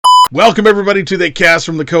Welcome everybody to the Cast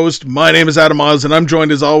from the Coast. My name is Adam Oz and I'm joined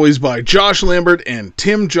as always by Josh Lambert and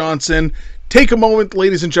Tim Johnson. Take a moment,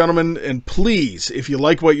 ladies and gentlemen, and please, if you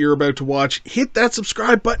like what you're about to watch, hit that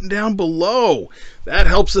subscribe button down below. That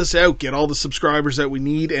helps us out, get all the subscribers that we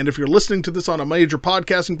need, and if you're listening to this on a major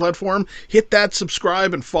podcasting platform, hit that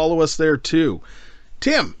subscribe and follow us there too.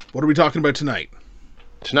 Tim, what are we talking about tonight?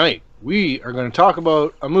 Tonight, we are going to talk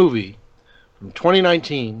about a movie from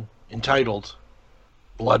 2019 entitled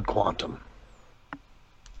Blood Quantum.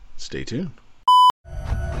 Stay tuned.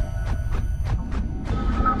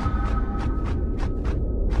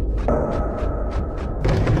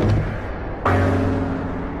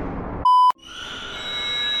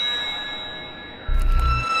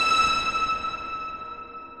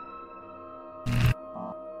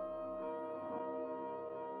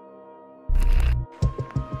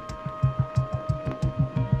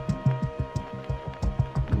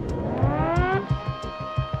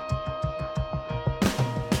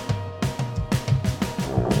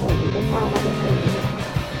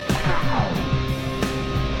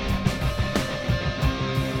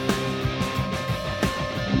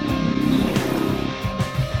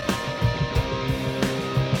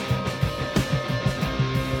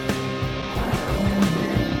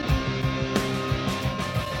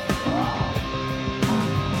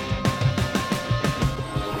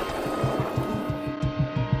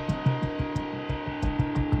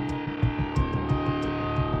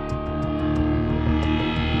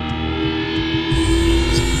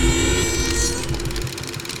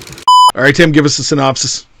 All right, Tim, give us a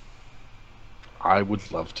synopsis. I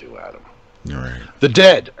would love to, Adam. All right. The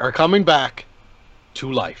dead are coming back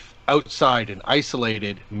to life outside an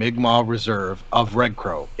isolated Mi'kmaq reserve of Red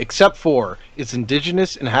Crow, except for its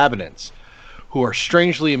indigenous inhabitants, who are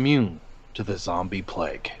strangely immune to the zombie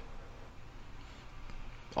plague.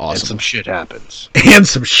 Awesome. And some shit happens. And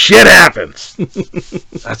some shit happens.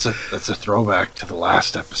 That's a throwback to the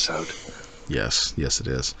last episode. Yes, it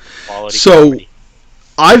is. Quality so comedy.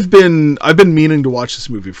 I've been meaning to watch this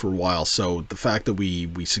movie for a while, so the fact that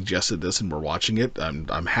we suggested this and we're watching it,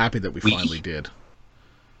 I'm happy that we finally did.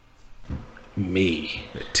 Me.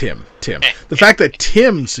 Tim. The fact that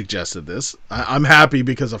Tim suggested this, I'm happy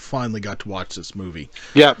because I finally got to watch this movie.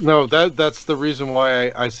 Yeah, no, that's the reason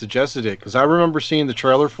why I suggested it, because I remember seeing the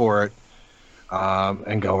trailer for it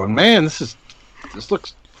and going, man, this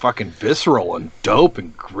looks fucking visceral and dope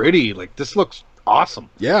and gritty. Like, this looks awesome.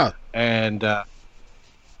 Yeah. And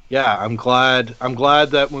yeah, I'm glad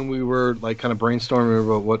that when we were like kind of brainstorming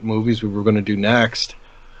about what movies we were going to do next,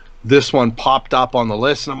 this one popped up on the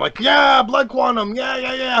list, and I'm like, yeah, Blood Quantum,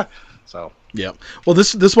 yeah. So yeah, well,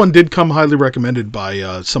 this one did come highly recommended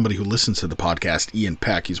by somebody who listens to the podcast, Ian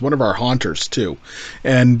Peck. He's one of our haunters too,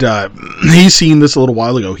 and he's seen this a little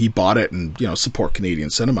while ago. He bought it and support Canadian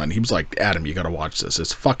cinema, and he was like, Adam, you got to watch this.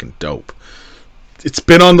 It's fucking dope. It's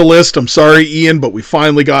been on the list. I'm sorry, Ian, but we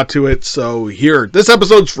finally got to it. So here, this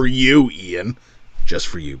episode's for you, Ian. Just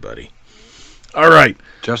for you, buddy. All right.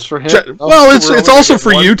 Just for him? Well, it's also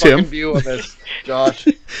for you, Tim. View of this, Josh.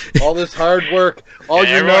 All this hard work, all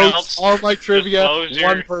your notes, all my trivia,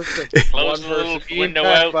 one person. Close the little window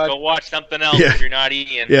out, go watch something else if you're not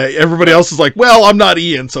Ian. Yeah, everybody else is like, well, I'm not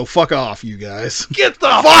Ian, so fuck off, you guys. Get the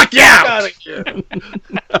fuck out of here.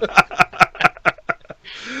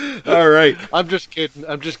 All right. I'm just kidding.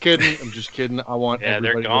 I want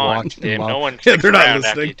everybody to watch. No one they're sticks not around listening.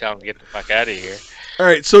 after you tell them to get the fuck out of here. All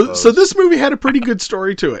right, so this movie had a pretty good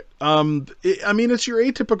story to it. It's your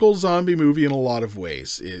atypical zombie movie in a lot of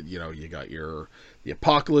ways. You got the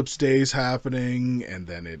apocalypse days happening, and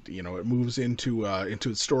then it moves into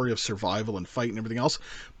a story of survival and fight and everything else.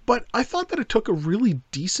 But I thought that it took a really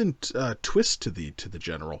decent twist to the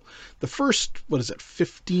general. The first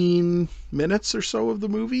 15 minutes or so of the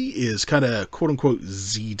movie is kind of quote unquote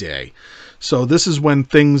Z Day. So this is when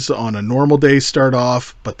things on a normal day start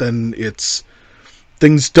off, but then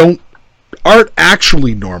things aren't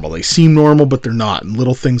actually normal. They seem normal, but they're not, and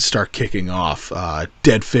little things start kicking off.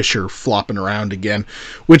 Dead fish are flopping around again,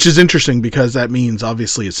 which is interesting because that means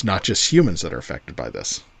obviously it's not just humans that are affected by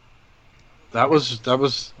this. That was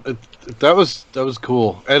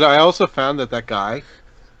cool. And I also found that guy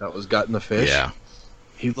that was gutting the fish. Yeah,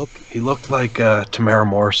 he looked like Tamara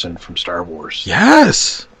Morrison from Star Wars.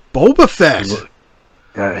 Yes, Boba Fett.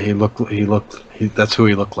 That's who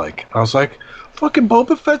he looked like. I was like, fucking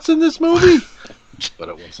Boba Fett's in this movie. But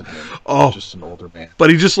it wasn't him. Oh, was just an older man. But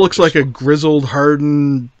he just looks like a grizzled,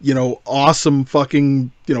 hardened, awesome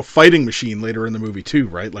fucking, fighting machine later in the movie too,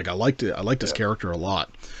 right? Like I liked his character a lot.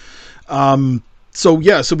 So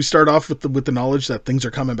we start off with the knowledge that things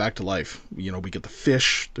are coming back to life. You know, we get the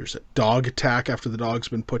fish. There's a dog attack after the dog's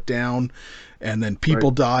been put down, and then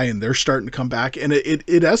people die, and they're starting to come back, and it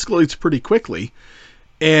escalates pretty quickly.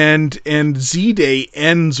 And Z-Day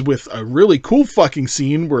ends with a really cool fucking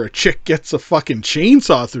scene where a chick gets a fucking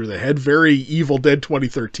chainsaw through the head, very Evil Dead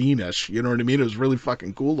 2013-ish. You know what I mean? It was really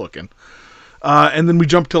fucking cool looking. And then we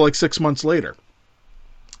jump to like 6 months later,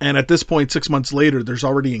 and at this point, 6 months later, there's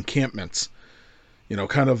already encampments. You know,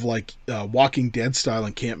 kind of like Walking Dead style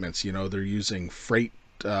encampments. You know, they're using freight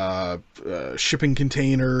shipping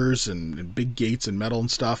containers and big gates and metal and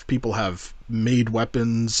stuff. People have made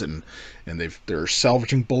weapons and they're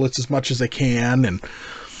salvaging bullets as much as they can,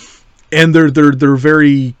 and they're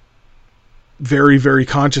very, very, very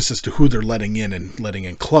conscious as to who they're letting in and letting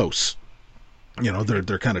in close. You know,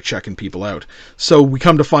 they're kind of checking people out. So we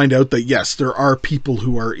come to find out that yes, there are people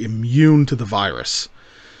who are immune to the virus.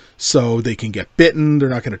 So they can get bitten, they're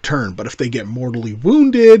not going to turn. But if they get mortally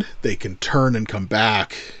wounded, they can turn and come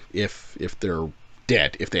back if they're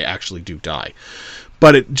dead, if they actually do die.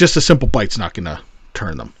 But just a simple bite's not going to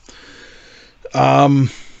turn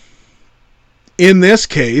them. In this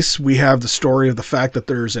case, we have the story of the fact that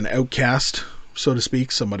there's an outcast, so to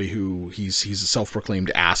speak, somebody who he's a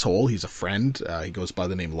self-proclaimed asshole. He's a friend. He goes by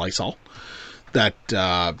the name Lysol. That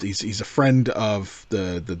he's a friend of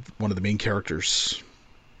the one of the main characters'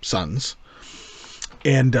 sons,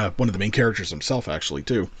 and one of the main characters himself, actually,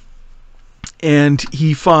 too. And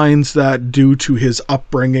he finds that due to his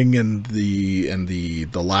upbringing and the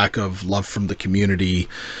lack of love from the community,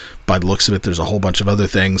 by the looks of it, there's a whole bunch of other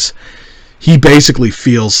things. He basically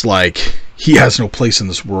feels like he has no place in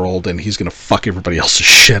this world, and he's gonna fuck everybody else's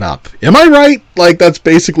shit up. Am I right? Like, that's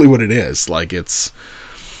basically what it is. Like, it's,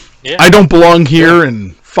 yeah. I don't belong here,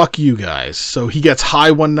 and fuck you guys. So he gets high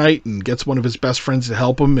one night and gets one of his best friends to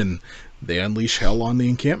help him, and they unleash hell on the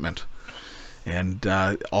encampment. And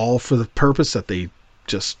all for the purpose that they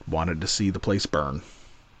just wanted to see the place burn.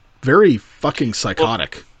 Very fucking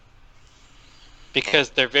psychotic. Well,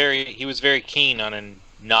 because he was very keen on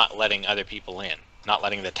not letting other people in. Not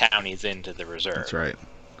letting the townies into the reserve. That's right.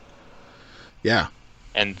 Yeah.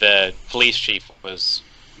 And the police chief was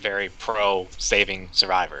very pro saving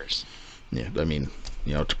survivors. Yeah, I mean,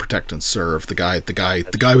 you know, to protect and serve. The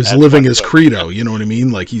guy was living his credo. You know what I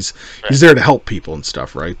mean? Like he's there to help people and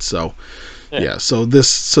stuff, right? So, yeah. So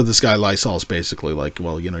this guy Lysol is basically like,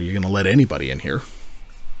 well, you know, you're gonna let anybody in here.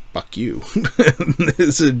 Fuck you.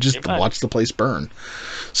 Just watch the place burn.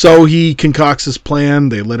 So he concocts his plan.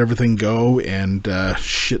 They let everything go, and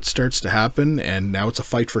shit starts to happen. And now it's a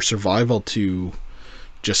fight for survival to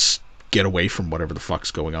just get away from whatever the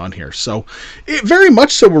fuck's going on here. So it very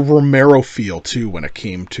much so a Romero feel too, when it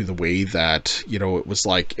came to the way that, you know, it was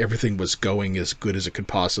like everything was going as good as it could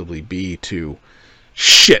possibly be to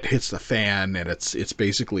shit hits the fan, and it's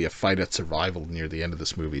basically a fight at survival near the end of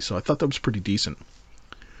this movie. So I thought that was pretty decent.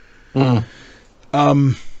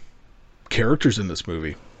 Characters in this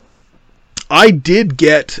movie. I did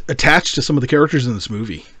get attached to some of the characters in this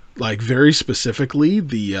movie. Like, very specifically,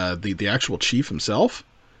 the actual chief himself.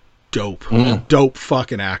 Dope. Dope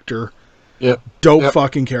fucking actor. Yep. Dope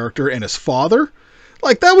fucking character. And his father.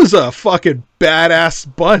 Like, that was a fucking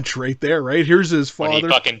badass bunch right there, right? Here's his father. When he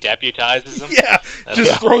fucking deputizes him? Yeah.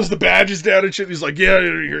 Just throws the badges down and shit. He's like, yeah,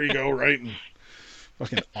 here you go, right? And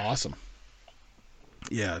fucking awesome.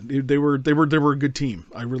 Yeah, they were a good team.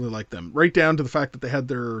 I really liked them. Right down to the fact that they had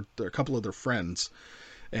their couple of their friends.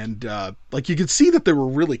 And like, you could see that they were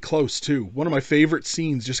really close too. One of my favorite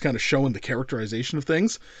scenes, just kind of showing the characterization of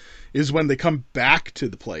things, is when they come back to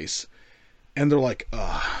the place and they're like,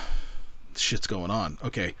 shit's going on.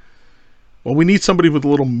 Okay. Well, we need somebody with a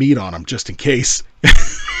little meat on them just in case.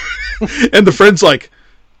 And the friend's like,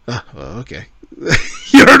 okay.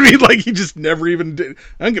 You know what I mean? Like, he just never even did.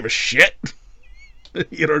 I don't give a shit.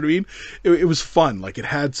 You know what I mean? It was fun. Like, it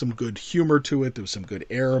had some good humor to it. There was some good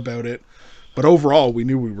air about it. But overall, we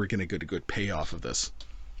knew we were going to get a good payoff of this.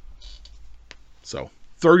 So,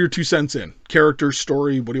 throw your 2 cents in. Character,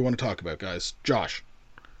 story, what do you want to talk about, guys? Josh.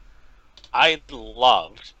 I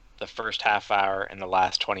loved the first half hour and the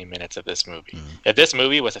last 20 minutes of this movie. If this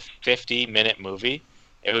movie was a 50-minute movie,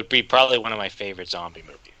 it would be probably one of my favorite zombie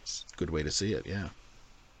movies. Good way to see it, yeah.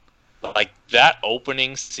 Like, that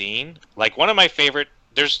opening scene, like, one of my favorite,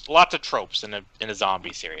 there's lots of tropes in a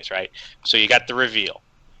zombie series, right? So you got the reveal.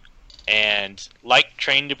 And like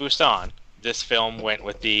Train to Busan, this film went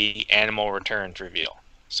with the animal returns reveal.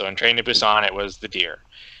 So in Train to Busan, it was the deer.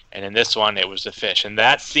 And in this one, it was the fish. And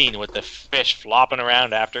that scene with the fish flopping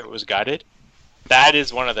around after it was gutted, that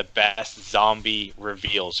is one of the best zombie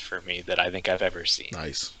reveals for me that I think I've ever seen.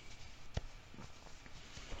 Nice.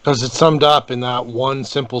 Because it's summed up in that one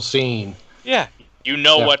simple scene. Yeah, you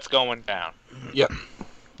know Yeah. what's going down. Yep.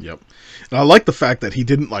 Yep. And I like the fact that he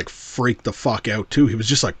didn't like freak the fuck out too. He was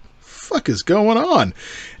just like, fuck is going on?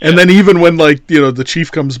 And then even when like, you know, the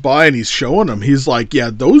chief comes by and he's showing him, he's like, yeah,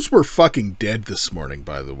 those were fucking dead this morning,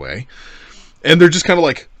 by the way. And they're just kind of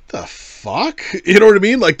like, the fuck? You know what I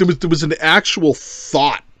mean? Like there was an actual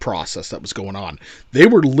thought process that was going on. They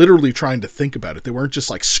were literally trying to think about it. They weren't just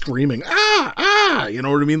like screaming, you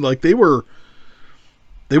know what I mean? Like they were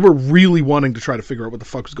really wanting to try to figure out what the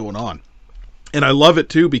fuck was going on. And I love it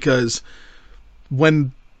too, because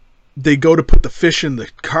when they go to put the fish in the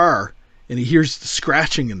car and he hears the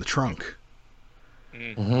scratching in the trunk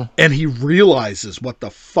and he realizes what the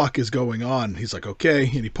fuck is going on. He's like, okay.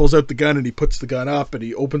 And he pulls out the gun and he puts the gun up and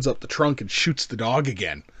he opens up the trunk and shoots the dog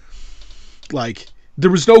again. Like, there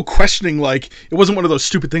was no questioning. Like, it wasn't one of those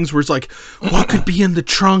stupid things where it's like, what could be in the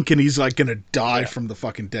trunk? And he's like gonna die from the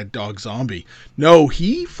fucking dead dog zombie. No,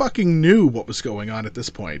 he fucking knew what was going on at this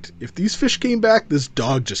point. If these fish came back, this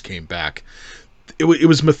dog just came back. It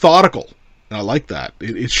was methodical. And I like that.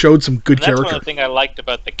 It showed some good And that's character. one of the things I liked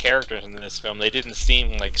about the characters in this film. They didn't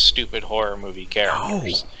seem like stupid horror movie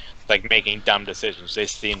characters, like making dumb decisions. They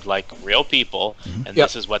seemed like real people, and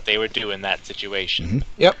this is what they would do in that situation.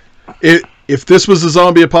 Yep. If this was a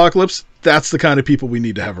zombie apocalypse, that's the kind of people we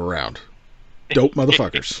need to have around. Dope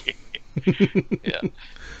motherfuckers. Yeah.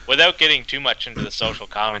 Without getting too much into the social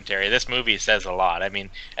commentary, this movie says a lot. I mean,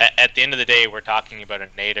 at the end of the day, we're talking about a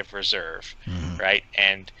native reserve, right?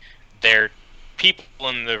 And they're people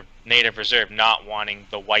in the native reserve not wanting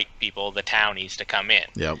the white people, the townies, to come in.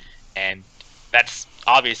 Yep. And that's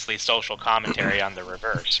obviously social commentary on the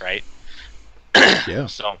reverse, right? Yeah.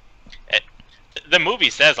 So the movie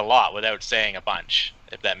says a lot without saying a bunch,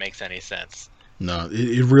 if that makes any sense. No,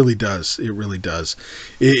 it really does. It really does.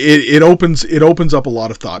 It opens up a lot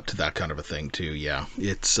of thought to that kind of a thing too. Yeah,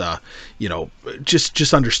 it's you know,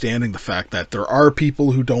 just understanding the fact that there are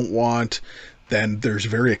people who don't want. Then there's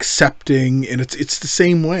very accepting, and it's the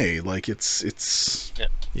same way. Like it's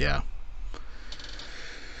yeah.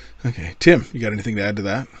 Okay, Tim, you got anything to add to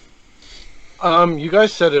that? You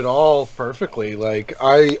guys said it all perfectly. Like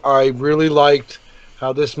I really liked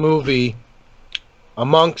how this movie,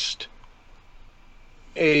 amongst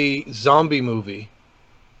a zombie movie,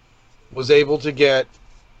 was able to get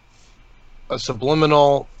a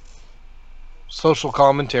subliminal social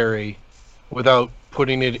commentary without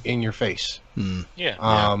putting it in your face. Yeah.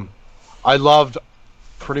 I loved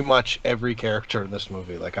pretty much every character in this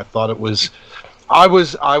movie. Like I thought it was, I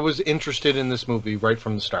was interested in this movie right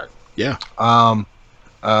from the start. Yeah.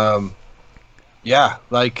 Yeah,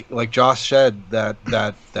 like Josh said,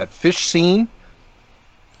 that fish scene,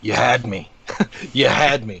 you had me. You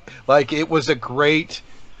had me. Like, it was a great,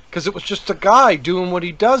 because it was just a guy doing what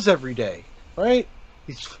he does every day, right?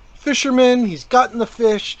 He's fisherman, he's gutting the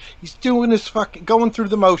fish, he's doing his fucking, going through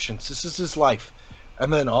the motions. This is his life.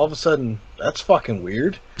 And then all of a sudden, that's fucking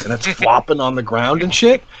weird, and it's flopping on the ground and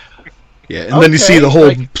shit. Yeah, and then you see the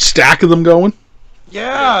whole stack of them going.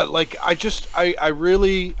 Yeah, like I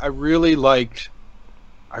really liked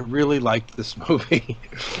this movie.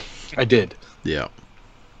 I did. Yeah,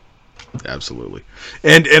 absolutely.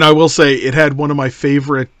 And I will say it had one of my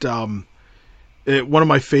favorite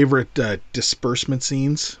disbursement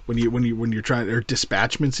scenes when you're trying, or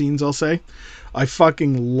dispatchment scenes. I'll say, I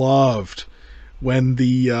fucking loved when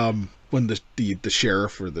the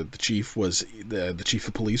sheriff or the chief was the chief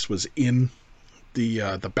of police was in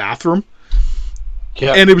the bathroom.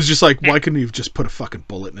 Yeah. And it was just like, why couldn't he have just put a fucking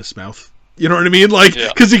bullet in his mouth? You know what I mean? Like,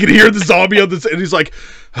 because he could hear the zombie on this, and he's like,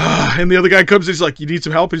 and the other guy comes, and he's like, you need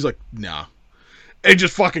some help? And he's like, nah. And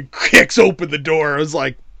just fucking kicks open the door. I was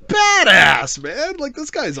like, badass, man. Like, this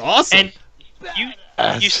guy's awesome. And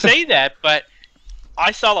you say that, but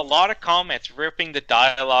I saw a lot of comments ripping the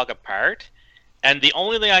dialogue apart, and the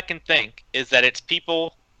only thing I can think is that it's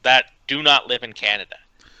people that do not live in Canada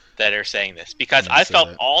that are saying this, because I felt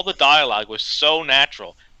all the dialogue was so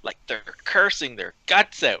natural. Like, they're cursing their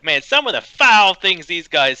guts out. Man, some of the foul things these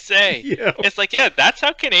guys say. Yeah. It's like, yeah, that's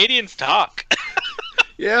how Canadians talk.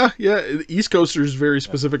 Yeah. East Coasters very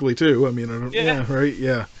specifically too. I mean, I don't, yeah, right,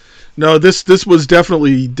 yeah. No, this was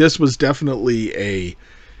definitely a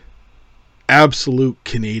absolute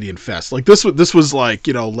Canadian fest. Like this was like,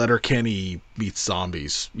 you know, Letterkenny meets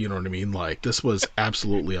zombies. You know what I mean? Like, this was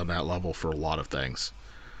absolutely on that level for a lot of things.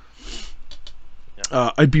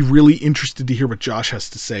 I'd be really interested to hear what Josh has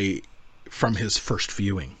to say from his first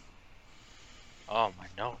viewing. Oh, my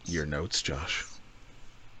notes. Your notes, Josh.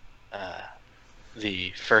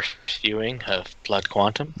 The first viewing of Blood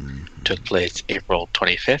Quantum Mhm. took place April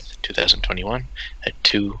 25th, 2021 at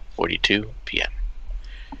 2:42 p.m.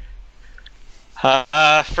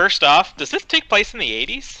 First off, does this take place in the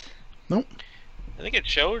 80s? Nope. I think it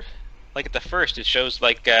showed, like at the first, it shows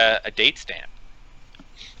like a date stamp.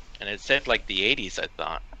 And it said like the 80s, I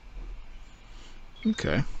thought.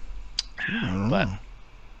 Okay. I don't But know.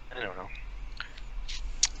 I don't know.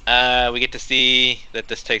 We get to see that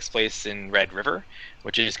this takes place in Red River,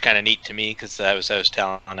 which is kind of neat to me because I was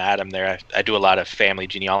telling Adam there, I do a lot of family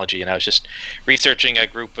genealogy, and I was just researching a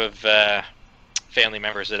group of family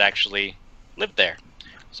members that actually lived there.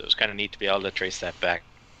 So it was kind of neat to be able to trace that back.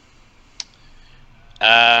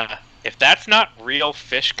 If that's not real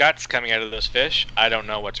fish guts coming out of those fish, I don't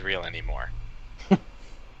know what's real anymore.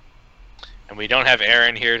 And we don't have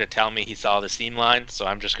Aaron here to tell me he saw the seam line, so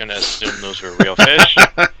I'm just going to assume those were real fish.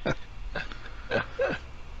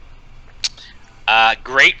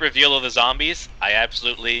 Great reveal of the zombies. I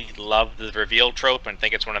absolutely love the reveal trope and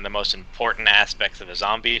think it's one of the most important aspects of a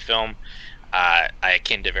zombie film. I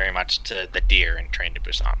akin it very much to the deer in Train to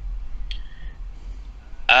Busan.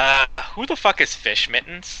 Who the fuck is Fish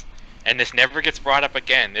Mittens? And this never gets brought up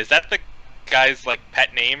again. Is that the guy's like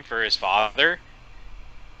pet name for his father?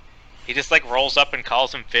 He just like rolls up and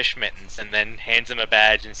calls him Fish Mittens and then hands him a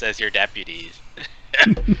badge and says, "You're deputies."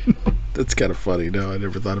 That's kind of funny. No, I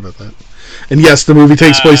never thought about that. And yes, the movie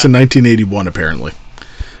takes place in 1981, apparently.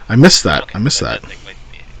 I missed that. Okay, I missed so that. does take place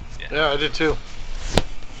in the 80s, Yeah, I did too.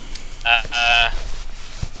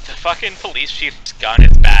 The fucking police chief's gun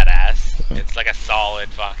is badass. It's like a solid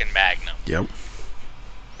fucking magnum. Yep.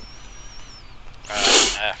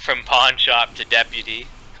 From pawn shop to deputy.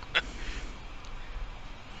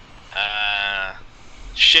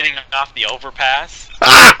 Shitting off the overpass.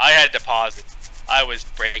 Ah! I had to pause it. I was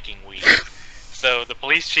breaking weed. So the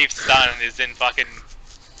police chief's son is in fucking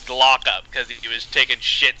lockup because he was taking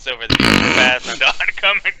shits over the overpass on the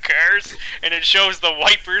oncoming cars, and it shows the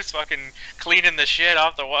wipers fucking cleaning the shit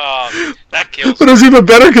off the wall. That kills But it was even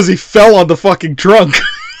better because he fell on the fucking trunk.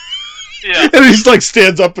 Yeah, And he's like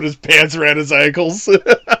stands up and his pants around his ankles.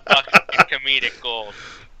 fucking comedic gold.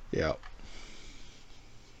 Yeah.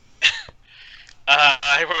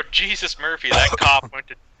 I wrote Jesus Murphy. That cop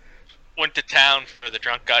went to town for the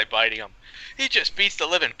drunk guy biting him. He just beats the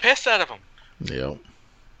living piss out of him. Yep.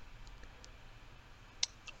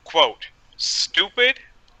 Quote, "Stupid,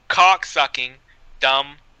 cocksucking,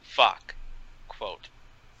 dumb fuck." Quote.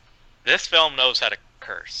 This film knows how to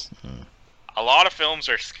curse. A lot of films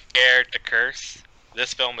are scared to curse.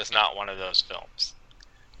 This film is not one of those films.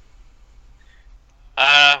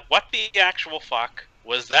 What the actual fuck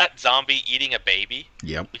was that zombie eating a baby?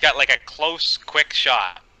 Yep. We got like a close, quick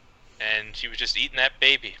shot, and she was just eating that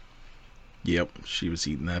baby. Yep. She was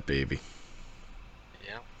eating that baby.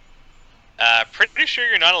 Yeah. Pretty sure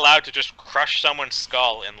you're not allowed to just crush someone's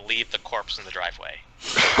skull and leave the corpse in the driveway.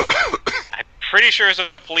 I'm pretty sure as a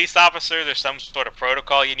police officer, there's some sort of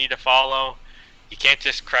protocol you need to follow. You can't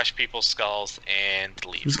just crush people's skulls and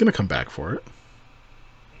leave. He's gonna come back for it.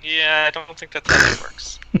 Yeah, I don't think that's how that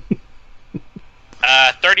works.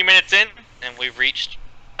 30 minutes in, and we've reached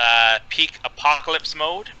peak apocalypse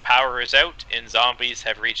mode. Power is out, and zombies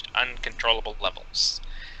have reached uncontrollable levels.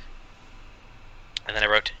 And then I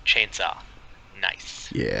wrote chainsaw. Nice.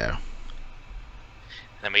 Yeah.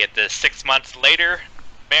 And then we get the 6 months later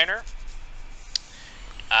banner.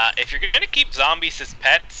 If you're going to keep zombies as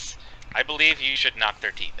pets, I believe you should knock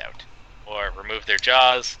their teeth out. Or remove their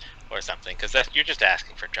jaws, or something. Because you're just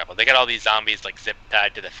asking for trouble. They got all these zombies like zip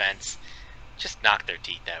tied to the fence. Just knock their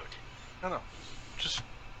teeth out. I don't know. Just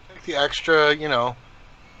take the extra,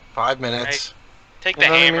 5 minutes. Take You the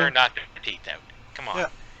know what I hammer, mean? knock their teeth out. Come on. Yeah.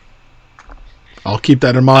 I'll keep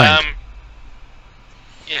that in mind.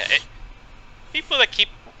 People that keep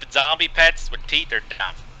zombie pets with teeth are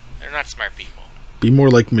dumb. They're not smart people, Be more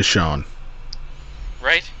like Michonne.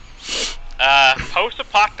 right?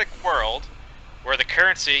 Post-apocalyptic world where the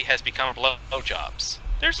currency has become blowjobs.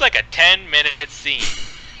 There's like a 10-minute scene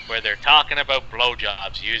where they're talking about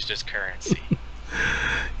blowjobs used as currency,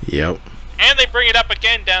 Yep. and they bring it up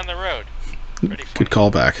again down the road. Pretty funny. Good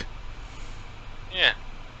callback. Yeah,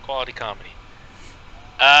 quality comedy.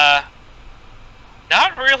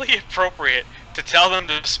 Not really appropriate to tell them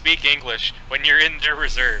to speak English when you're in their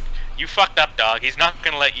reserve. You fucked up, dog. He's not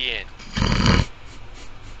gonna let you in.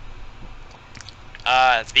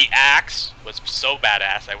 The axe was so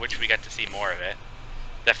badass. I wish we got to see more of it.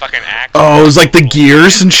 That fucking axe. Oh, it was like the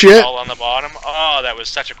gears and shit? All on the bottom. Oh, that was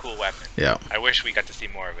such a cool weapon. Yeah. I wish we got to see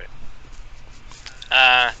more of it.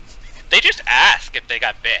 They just ask if they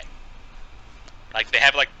got bit. Like they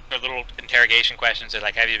have like their little interrogation questions. They're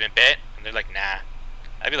like, "Have you been bit?" And they're like, "Nah."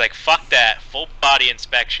 I'd be like, "Fuck that! Full body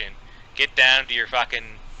inspection. Get down to your fucking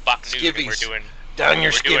buck nuke. And we're doing down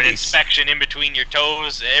your doing skivvies. inspection in between your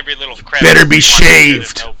toes, every little crevice. Better be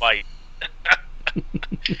shaved. No bite."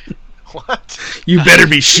 What? You better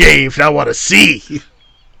be shaved. I want to see.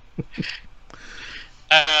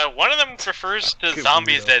 One of them refers to Good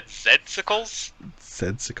zombies weirdo. as Zedsicles.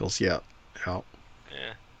 Sedsicles, yeah. Yeah.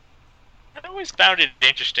 I always found it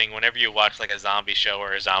interesting whenever you watch like a zombie show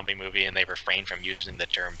or a zombie movie and they refrain from using the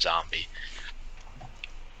term zombie.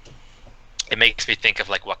 It makes me think of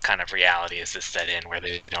like what kind of reality is this set in where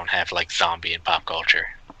they don't have like zombie in pop culture.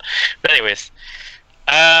 But anyways,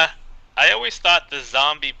 I always thought the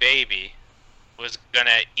zombie baby was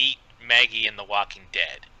gonna eat Maggie in The Walking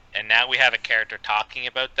Dead. And now we have a character talking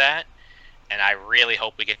about that, and I really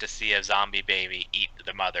hope we get to see a zombie baby eat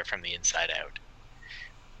the mother from the inside out.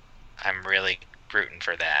 I'm really rooting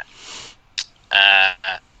for that.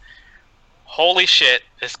 Holy shit,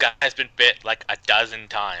 this guy's been bit like a dozen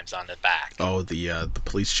times on the back. Oh, the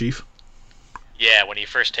police chief? Yeah, when he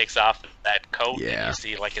first takes off that coat, and Yeah. you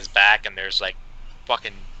see like his back, and there's like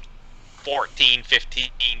fucking 14, 15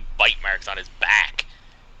 bite marks on his back.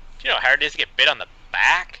 Do you know how hard it is to get bit on the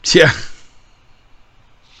back? Yeah.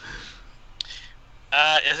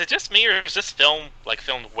 Is it just me, or is this film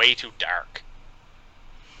filmed way too dark?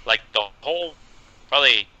 Like the whole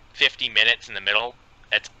probably 50 minutes in the middle,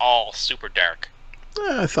 it's all super dark.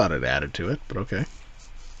 I thought it added to it, but okay.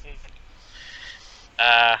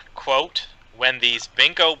 Quote, "When these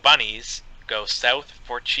bingo bunnies go south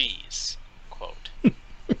for cheese." Quote.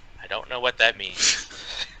 I don't know what that means.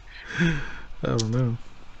 I don't know.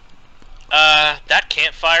 That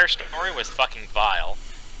campfire story was fucking vile.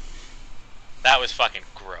 That was fucking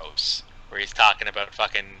gross. Where he's talking about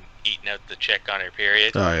fucking eating out the chick on her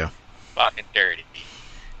period. Oh, yeah. Fucking dirty.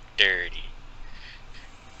 Dirty.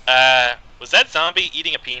 Was that zombie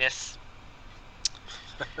eating a penis?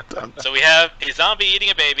 So we have a zombie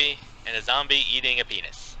eating a baby, and a zombie eating a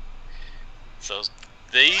penis. So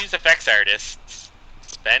these effects artists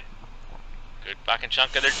spent a good fucking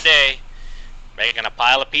chunk of their day making a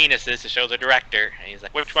pile of penises to show the director, and he's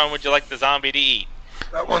like, "Which one would you like the zombie to eat?"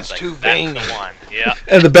 That one's Like, too "That's veiny. the one." Yeah.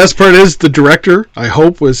 And the best part is the director, I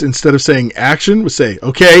hope, was instead of saying action, was say,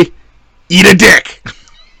 okay, eat a dick.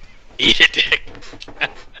 Eat a dick.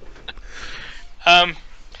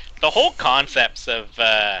 The whole concepts of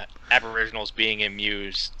Aboriginals being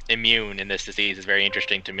immune in this disease is very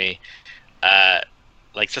interesting to me.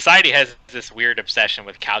 Like society has this weird obsession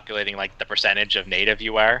with calculating like the percentage of native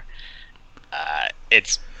you are.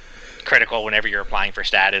 It's critical whenever you're applying for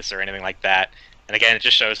status or anything like that. And again, it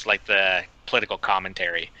just shows like the political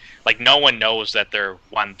commentary. Like no one knows that they're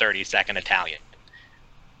 1/32nd Italian.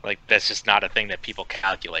 Like that's just not a thing that people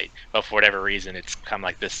calculate. But for whatever reason, it's become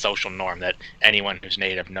like this social norm that anyone who's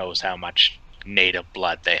native knows how much native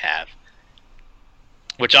blood they have.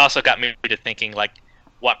 Which also got me to thinking like,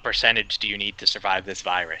 what percentage do you need to survive this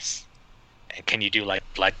virus? And can you do like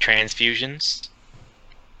blood transfusions?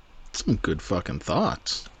 Some good fucking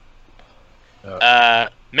thoughts.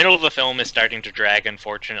 Middle of the film is starting to drag,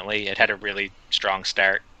 unfortunately. It had a really strong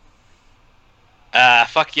start.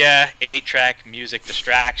 Fuck yeah, 8-track music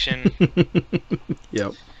distraction.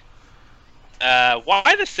 Yep.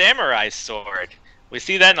 Why the samurai sword? We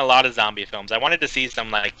see that in a lot of zombie films. I wanted to see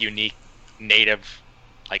some like unique native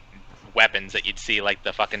like weapons that you'd see, like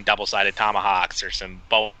the fucking double-sided tomahawks or some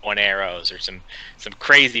bow and arrows or some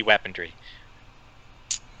crazy weaponry.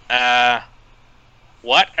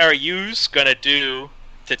 What are yous gonna do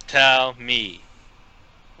to tell me?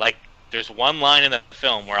 Like, there's one line in the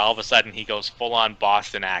film where all of a sudden he goes full-on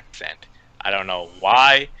Boston accent. I don't know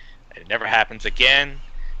why. It never happens again.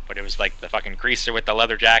 But it was like the fucking greaser with the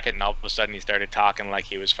leather jacket, and all of a sudden he started talking like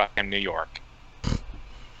he was fucking New York.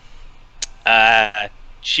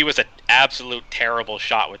 She was an absolute terrible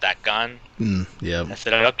shot with that gun. Yeah. I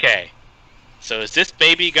said, okay, so is this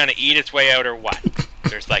baby gonna eat its way out or what?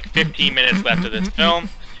 There's like 15 minutes left of this film,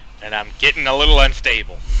 and I'm getting a little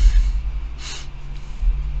unstable.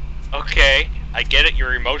 Okay, I get it,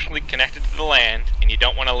 you're emotionally connected to the land, and you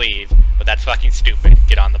don't want to leave, but that's fucking stupid.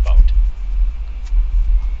 Get on the boat.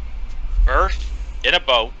 Birth in a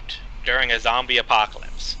boat during a zombie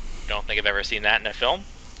apocalypse. Don't think I've ever seen that in a film.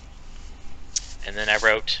 And then I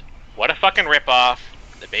wrote, what a fucking ripoff.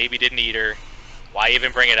 The baby didn't eat her. Why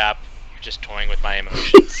even bring it up? You're just toying with my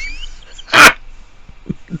emotions.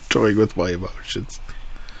 Toying with my emotions.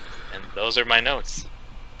 And those are my notes.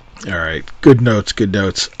 All right. Good notes. Good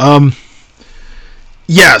notes.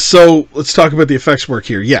 Yeah, so let's talk about the effects work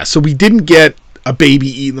here. Yeah, so we didn't get a baby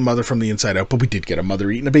eating the mother from the inside out, but we did get a mother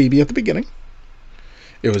eating a baby at the beginning.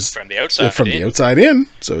 It was From the outside from in. the outside in,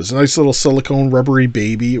 so it was a nice little silicone rubbery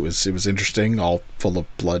baby. It was interesting, all full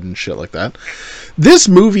of blood and shit like that. This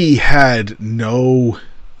movie had no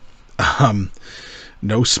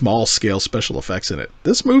small scale special effects in it.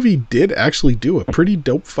 This movie did actually do a pretty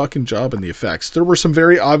dope fucking job in the effects. There were some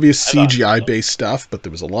very obvious CGI based stuff, but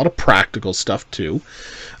there was a lot of practical stuff too.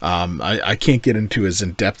 I can't get into as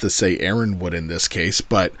in depth as say Aaron would in this case,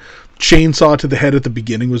 but chainsaw to the head at the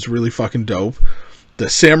beginning was really fucking dope. The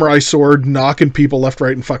samurai sword knocking people left,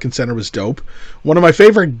 right, and fucking center was dope. One of my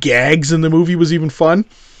favorite gags in the movie was even fun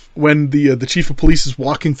when the chief of police is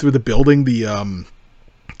walking through the building, the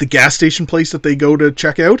gas station place that they go to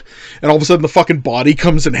check out, and all of a sudden the fucking body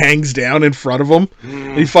comes and hangs down in front of him,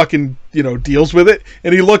 and he fucking, deals with it,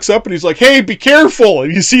 and he looks up and he's like, "Hey, be careful!"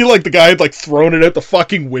 And you see like the guy had like thrown it out the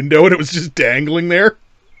fucking window, and it was just dangling there.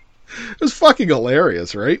 It was fucking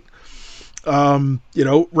hilarious, right?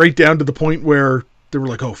 Right down to the point where they were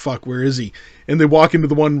like, "Oh fuck, where is he?" And they walk into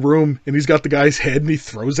the one room, and he's got the guy's head, and he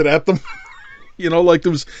throws it at them. Like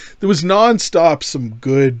there was nonstop some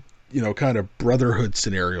good, kind of brotherhood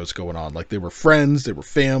scenarios going on. Like they were friends, they were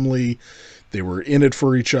family, they were in it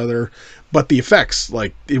for each other. But the effects,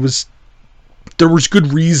 there was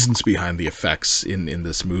good reasons behind the effects in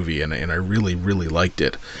this movie, and I really, really liked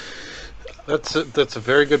it. That's a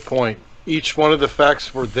very good point. Each one of the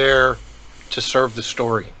effects were there to serve the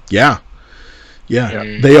story. Yeah.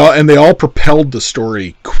 They all propelled the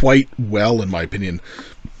story quite well, in my opinion.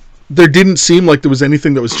 There didn't seem like there was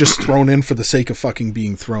anything that was just thrown in for the sake of fucking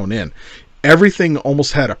being thrown in. Everything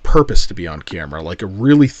almost had a purpose to be on camera, like a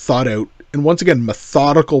really thought out, and once again,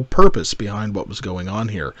 methodical purpose behind what was going on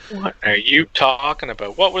here. What are you talking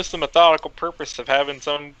about? What was the methodical purpose of having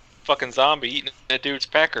some fucking zombie eating a dude's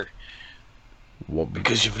pecker? Well,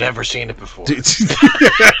 Because you've never seen it before.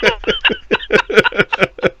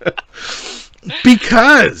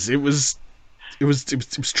 Because it was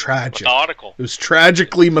tragic. Methodical. It was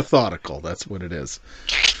tragically methodical. That's what it is.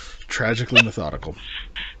 Tragically methodical.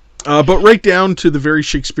 But right down to the very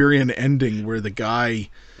Shakespearean ending where the guy,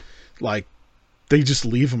 they just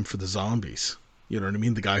leave him for the zombies. You know what I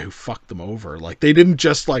mean? The guy who fucked them over. They didn't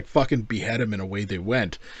just, fucking behead him and away they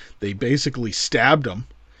went. They basically stabbed him.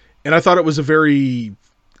 And I thought it was a very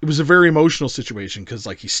emotional situation because,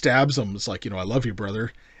 he stabs him. It's like, I love you,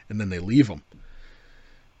 brother. And then they leave him.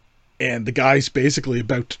 And the guy's basically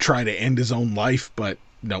about to try to end his own life, but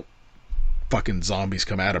no, fucking zombies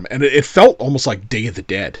come at him. And it felt almost like Day of the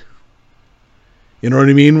Dead. You know what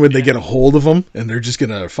I mean? When they get a hold of him and they're just going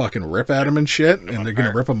to fucking rip at him and shit, and they're going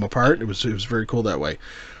to rip him apart. It was very cool that way.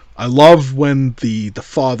 I love when the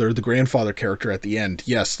grandfather character at the end,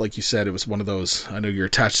 yes, like you said, it was one of those, I know you're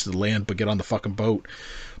attached to the land, but get on the fucking boat.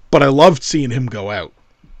 But I loved seeing him go out.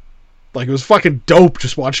 It was fucking dope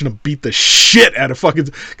just watching him beat the shit out of fucking...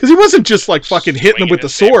 Because he wasn't just, fucking hitting him with the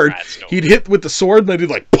sword. He'd hit with the sword, and then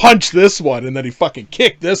he'd, punch this one, and then he'd fucking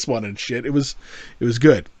kick this one and shit. It was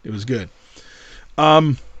good. It was good.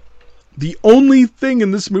 The only thing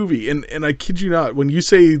in this movie, and I kid you not, when you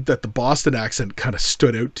say that the Boston accent kind of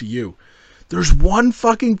stood out to you, there's one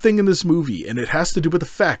fucking thing in this movie, and it has to do with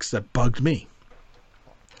effects that bugged me.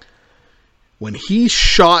 When he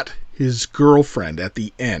shot his girlfriend at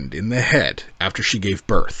the end in the head after she gave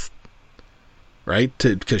birth, right?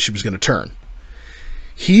 Because she was going to turn.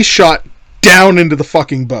 He shot down into the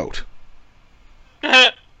fucking boat.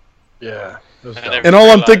 Yeah. And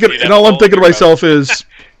all I'm thinking to myself is,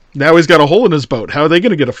 now he's got a hole in his boat. How are they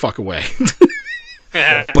going to get a fuck away?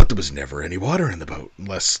 But there was never any water in the boat,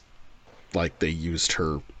 unless they used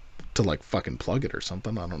her to fucking plug it or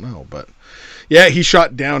something. I don't know, but yeah, he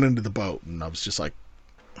shot down into the boat, and I was just like,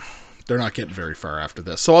 they're not getting very far after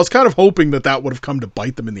this. So I was kind of hoping that would have come to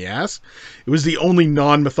bite them in the ass. It was the only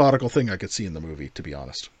non-methodical thing I could see in the movie, to be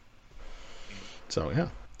honest. So, yeah.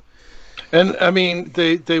 And, I mean,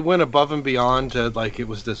 they went above and beyond to, it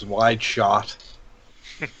was this wide shot.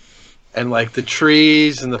 And, the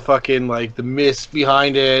trees and the fucking, the mist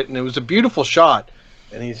behind it. And it was a beautiful shot.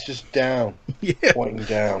 And he's just down. Yeah. Pointing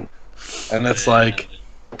down. And that's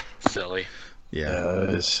silly. Yeah. It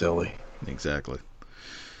is silly. Exactly.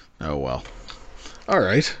 Oh, well. All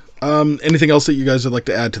right. Anything else that you guys would like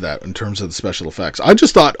to add to that in terms of the special effects? I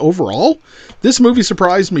just thought, overall, this movie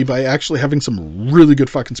surprised me by actually having some really good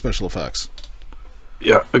fucking special effects.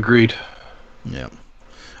 Yeah, agreed. Yeah.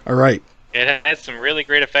 All right. It had some really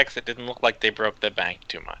great effects that didn't look like they broke the bank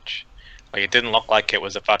too much. It didn't look like it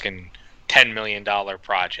was a fucking $10 million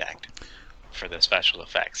project for the special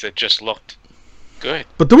effects. It just looked good.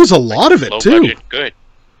 But there was a lot of it, too. Budget, good.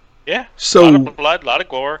 Yeah. So, a lot of blood, a lot of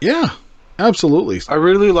gore. Yeah. Absolutely. I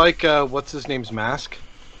really like what's his name's mask.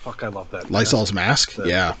 Fuck, I love that. Lysol's mask.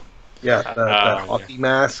 Yeah. Yeah, the hockey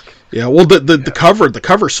mask. Yeah, well, the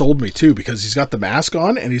cover sold me too, because he's got the mask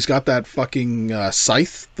on and he's got that fucking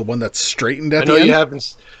scythe, the one that's straightened at I know the you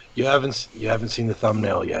end. you haven't seen the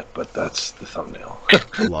thumbnail yet, but that's the thumbnail.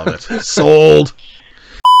 I love it. Sold.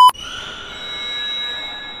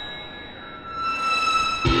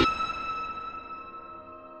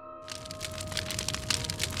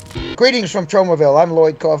 Greetings from Tromaville. I'm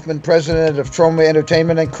Lloyd Kaufman, president of Troma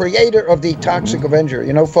Entertainment and creator of The Toxic Avenger.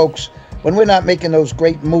 You know, folks, when we're not making those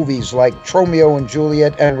great movies like Tromeo and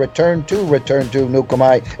Juliet and Return to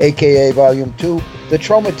Nukamai, aka Volume 2, the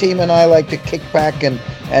Troma team and I like to kick back and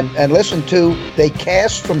listen to They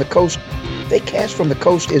Cast from the Coast. They Cast from the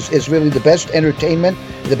Coast is really the best entertainment,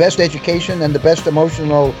 the best education, and the best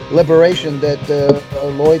emotional liberation that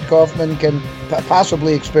Lloyd Kaufman can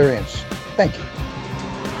possibly experience. Thank you.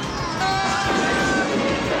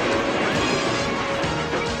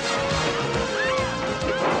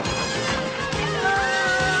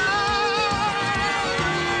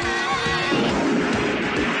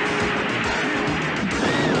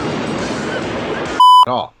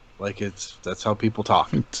 All like that's how people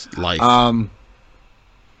talk. It's life.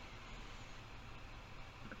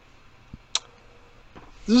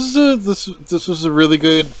 This was a really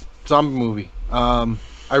good zombie movie. I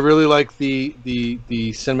really like the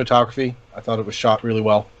cinematography. I thought it was shot really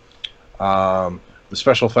well. The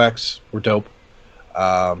special effects were dope.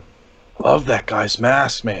 Love that guy's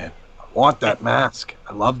mask, man. I want that mask.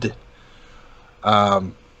 I loved it.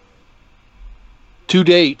 To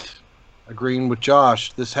date, agreeing with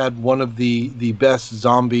Josh, this had one of the best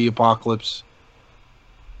zombie apocalypse.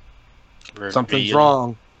 Reveal. Something's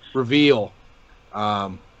wrong. Reveal.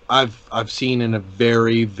 I've seen in a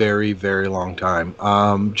very, very, very long time.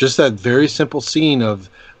 Just that very simple scene of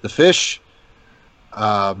the fish,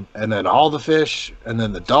 and then all the fish, and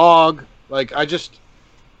then the dog. Like I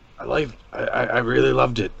really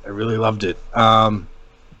loved it. I really loved it. I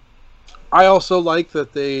also like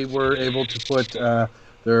that they were able to put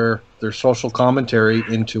their social commentary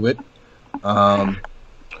into it.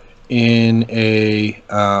 In a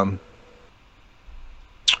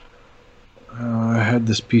I had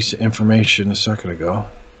this piece of information a second ago.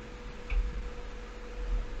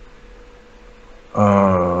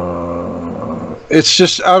 It's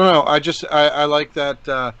just I don't know. I like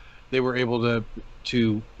that they were able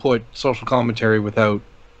to put social commentary without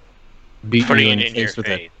beating Putting you it in in the your face with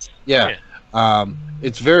it. face. Yeah.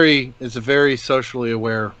 It's a very socially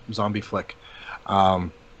aware zombie flick.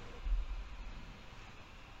 And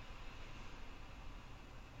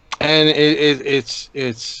it's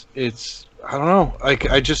I don't know. Like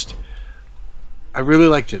I really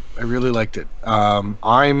liked it. I really liked it. I'm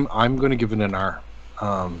going to give it an R.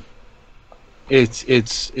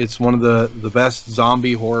 It's one of the best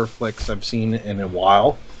zombie horror flicks I've seen in a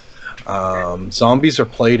while. Zombies are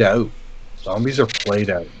played out.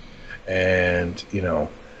 And, you know,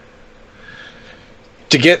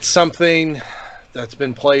 to get something that's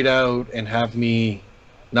been played out and have me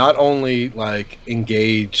not only like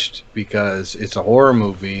engaged because it's a horror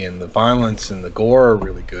movie and the violence and the gore are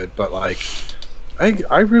really good, but like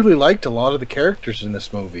I really liked a lot of the characters in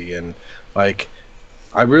this movie, and like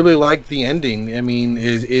I really liked the ending. I mean,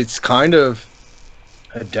 it's kind of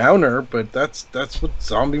a downer, but that's what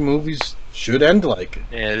zombie movies should end like.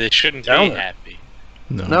 Yeah, they shouldn't Downer. be happy.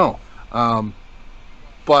 No.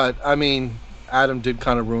 But I mean, Adam did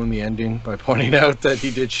kind of ruin the ending by pointing out that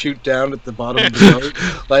he did shoot down at the bottom of the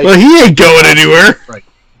boat. Like, Well, he ain't going anywhere. right?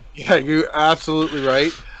 Yeah, you're absolutely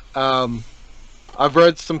right. I've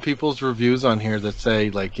read some people's reviews on here that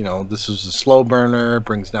say, like, you know, this was a slow burner,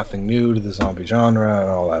 brings nothing new to the zombie genre, and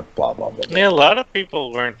all that blah blah blah. Yeah, a lot of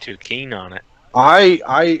people weren't too keen on it.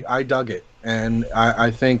 I dug it, and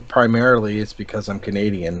I think primarily it's because I'm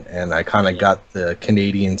Canadian, and I kind of got the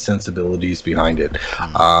Canadian sensibilities behind it.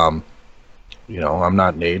 You know, I'm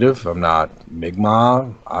not native, I'm not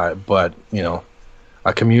Mi'kmaq, but you know,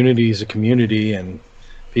 a community is a community, and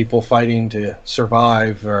people fighting to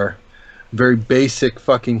survive are very basic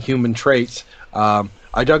fucking human traits.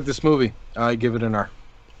 I dug this movie. I give it an R.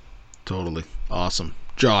 Totally. Awesome.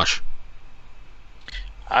 Josh.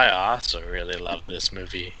 I also really love this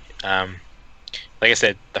movie. Like I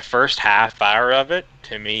said, the first half hour of it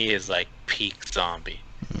to me is like peak zombie.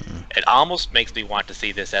 It almost makes me want to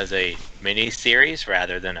see this as a mini series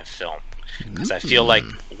rather than a film, because I feel like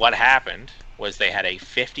what happened was they had a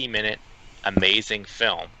 50-minute amazing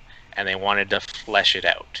film and they wanted to flesh it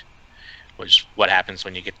out, which is what happens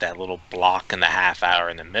when you get that little block in the half hour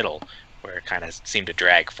in the middle where it kind of seemed to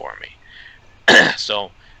drag for me.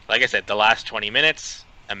 So like I said, the last 20 minutes,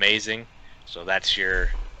 amazing. So that's your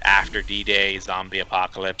after D-Day, zombie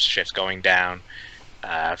apocalypse, shit's going down,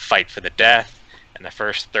 fight for the death, and the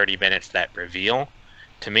first 30 minutes, that reveal,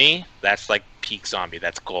 to me, that's like peak zombie.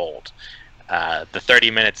 That's gold. The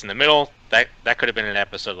 30 minutes in the middle, that could have been an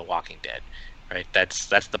episode of The Walking Dead, right? That's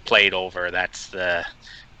the played over. That's the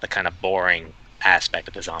kind of boring aspect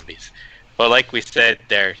of the zombies. But like we said,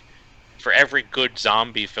 for every good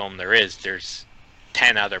zombie film there's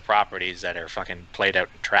 10 other properties that are fucking played out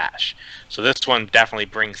in trash. So this one definitely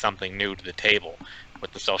brings something new to the table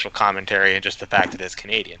with the social commentary and just the fact that it's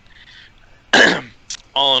Canadian.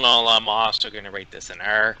 All in all, I'm also going to rate this an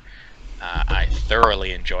R. I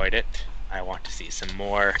thoroughly enjoyed it. I want to see some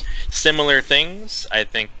more similar things. I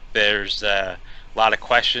think there's a lot of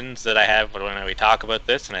questions that I have when we talk about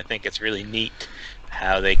this, and I think it's really neat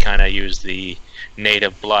how they kind of use the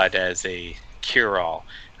native blood as a cure-all.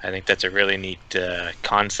 I think that's a really neat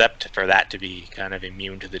concept for that to be kind of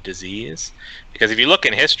immune to the disease. Because if you look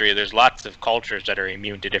in history, there's lots of cultures that are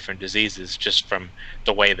immune to different diseases just from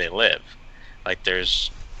the way they live. Like there's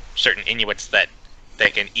certain Inuits that they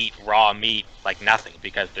can eat raw meat like nothing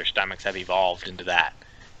because their stomachs have evolved into that.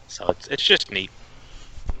 So it's just neat.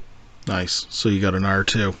 Nice. So you got an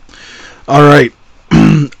R2. All right.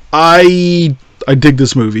 I dig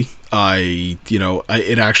this movie.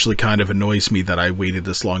 It actually kind of annoys me that I waited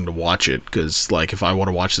this long to watch it, because like if I want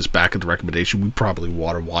to watch this back at the recommendation, we probably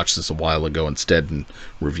want to watch this a while ago instead and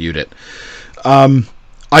reviewed it. I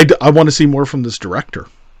want to see more from this director.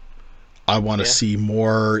 I want to see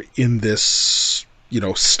more in this,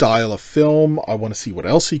 style of film. I want to see what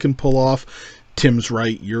else he can pull off. Tim's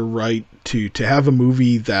right. You're right. To have a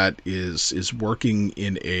movie that is working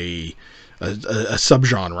in a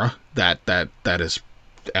subgenre that is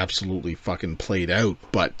absolutely fucking played out,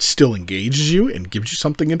 but still engages you and gives you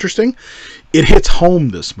something interesting. It hits home,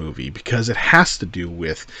 this movie, because it has to do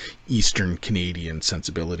with Eastern Canadian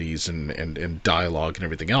sensibilities and dialogue and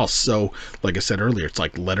everything else. So, like I said earlier, it's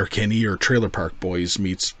like Letterkenny or Trailer Park Boys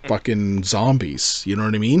meets fucking zombies. You know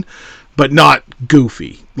what I mean? But not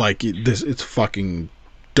goofy. Like it's a fucking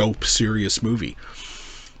dope, serious movie.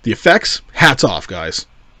 The effects, hats off, guys.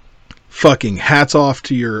 Fucking hats off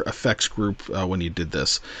to your effects group when you did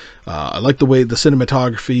this. I like the way the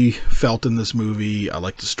cinematography felt in this movie. I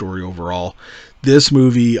like the story overall. This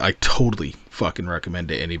movie, I totally fucking recommend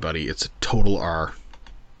to anybody. It's a total R.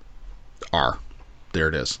 R. There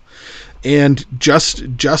it is. And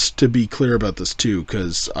just to be clear about this too,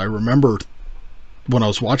 because I remember when I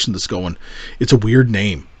was watching this going, it's a weird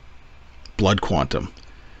name. Blood Quantum.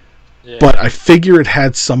 Yeah. But I figure it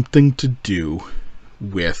had something to do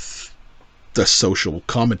with the social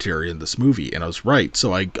commentary in this movie, and I was right.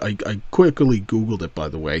 So I quickly Googled it, by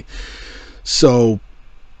the way. So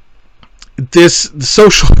this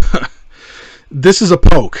is a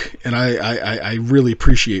poke, and I really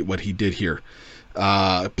appreciate what he did here.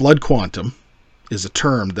 Blood quantum is a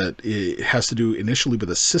term that it has to do initially with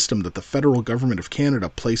a system that the federal government of Canada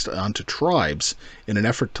placed onto tribes in an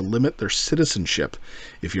effort to limit their citizenship.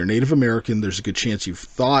 If you're Native American, there's a good chance you've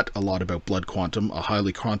thought a lot about blood quantum, a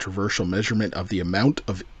highly controversial measurement of the amount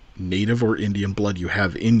of Native or Indian blood you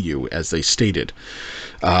have in you, as they stated.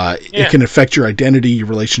 It can affect your identity, your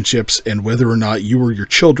relationships, and whether or not you or your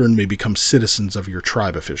children may become citizens of your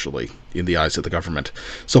tribe officially in the eyes of the government.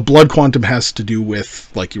 So blood quantum has to do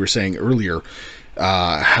with, like you were saying earlier,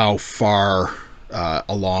 how far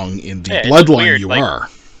along in the bloodline you are.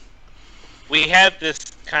 We have this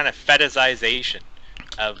kind of fetishization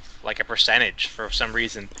of like a percentage for some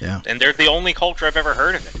reason, and they're the only culture I've ever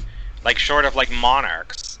heard of it. Like short of like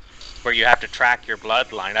monarchs, where you have to track your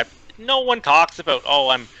bloodline. No one talks about,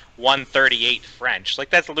 I'm 138 French.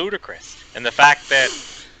 Like that's ludicrous. And the fact that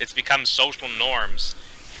it's become social norms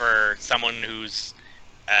for someone who's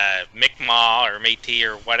Mi'kmaq or Métis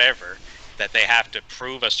or whatever, that they have to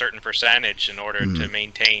prove a certain percentage in order to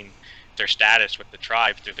maintain their status with the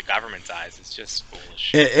tribe through the government's eyes. It's just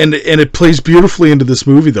foolish. And it plays beautifully into this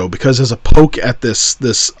movie, though, because as a poke at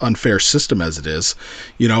this unfair system as it is,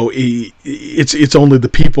 it's only the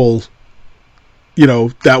people,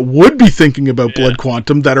 that would be thinking about blood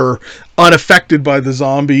quantum that are unaffected by the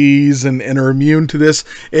zombies and are immune to this.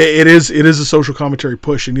 It is a social commentary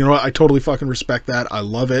push, and I totally fucking respect that. I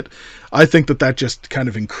love it. I think that just kind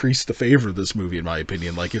of increased the favor of this movie, in my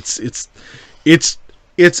opinion. Like it's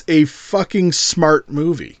a fucking smart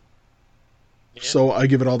movie. Yeah. So I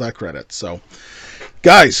give it all that credit. So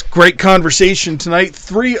guys, great conversation tonight.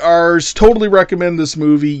 3 R's. Totally recommend this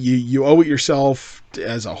movie. You owe it yourself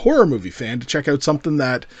as a horror movie fan to check out something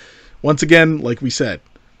that, once again, like we said,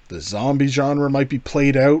 The zombie genre might be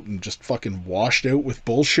played out and just fucking washed out with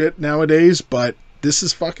bullshit nowadays, but this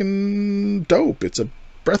is fucking dope. It's a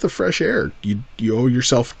breath of fresh air. You owe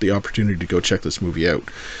yourself the opportunity to go check this movie out.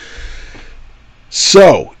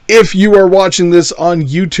 So, if you are watching this on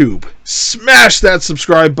YouTube, smash that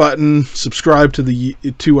subscribe button. Subscribe to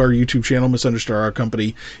our YouTube channel, Misunderstood Our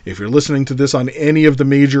Company. If you're listening to this on any of the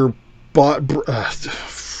major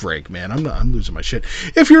frig, man, I'm losing my shit.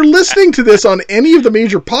 If you're listening to this on any of the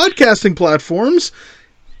major podcasting platforms,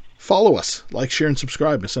 follow us, like, share, and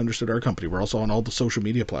subscribe. Misunderstood Our Company. We're also on all the social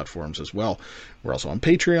media platforms as well. We're also on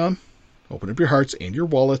Patreon. Open up your hearts and your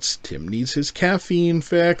wallets. Tim needs his caffeine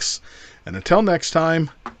fix. And until next time,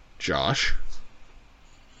 Josh.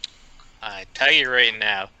 I tell you right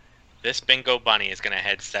now, this Bingo Bunny is going to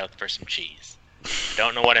head south for some cheese.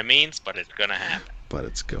 Don't know what it means, but it's going to happen. But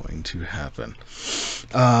it's going to happen.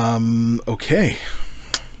 Okay.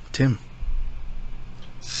 Tim.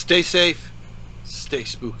 Stay safe. Stay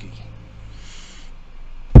spooky.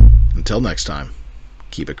 Until next time,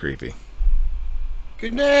 keep it creepy.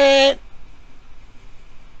 Good night.